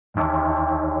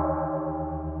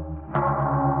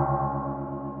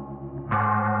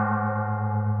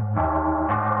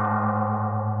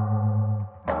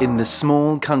In the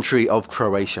small country of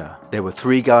Croatia, there were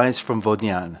 3 guys from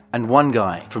Vodnjan and 1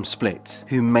 guy from Split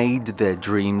who made their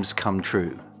dreams come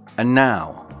true. And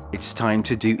now, it's time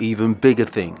to do even bigger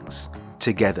things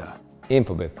together.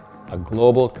 Infobip, a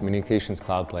global communications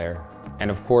cloud player, and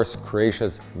of course,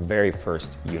 Croatia's very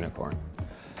first unicorn.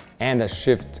 And at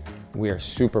Shift, we are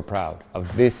super proud of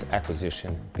this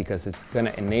acquisition because it's going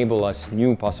to enable us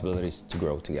new possibilities to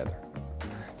grow together.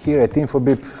 Here at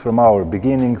Infobip, from our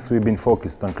beginnings, we've been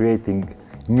focused on creating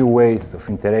new ways of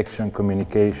interaction,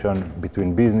 communication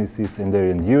between businesses and their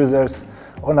end users.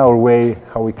 On our way,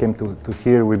 how we came to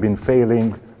here, we've been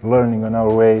failing, learning on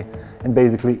our way, and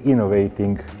basically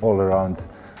innovating all around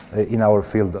in our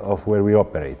field of where we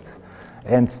operate.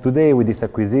 And today, with this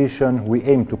acquisition, we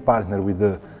aim to partner with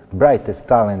the brightest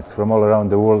talents from all around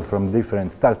the world, from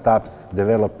different startups,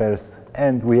 developers,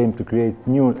 and we aim to create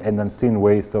new and unseen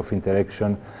ways of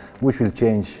interaction which will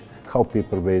change how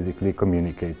people basically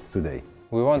communicate today.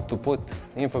 We want to put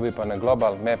Infobip on a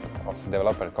global map of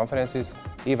developer conferences.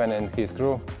 Ivan and his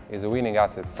crew is a winning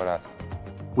asset for us.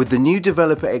 With the new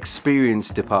developer experience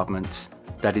department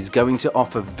that is going to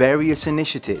offer various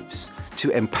initiatives to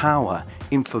empower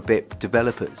Infobip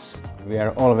developers. We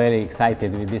are all very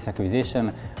excited with this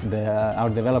acquisition. Our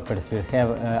developers will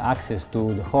have access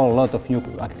to the whole lot of new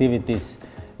activities.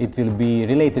 It will be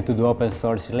related to the open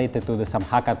source, related to some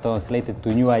hackathons, related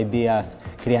to new ideas,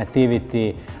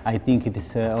 creativity. I think it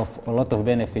is of a lot of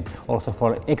benefit also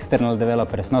for external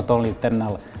developers, not only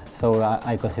internal. So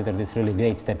I consider this really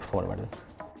great step forward.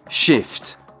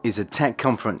 Shift is a tech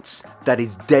conference that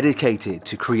is dedicated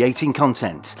to creating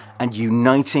content and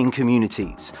uniting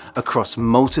communities across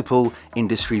multiple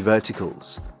industry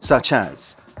verticals, such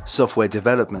as software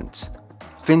development,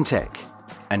 fintech,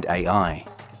 and AI.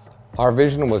 Our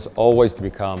vision was always to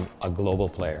become a global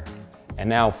player. And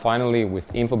now, finally,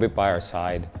 with Infobip by our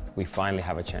side, we finally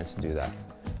have a chance to do that.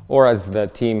 Or as the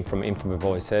team from Infobip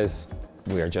always says,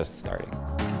 we are just starting.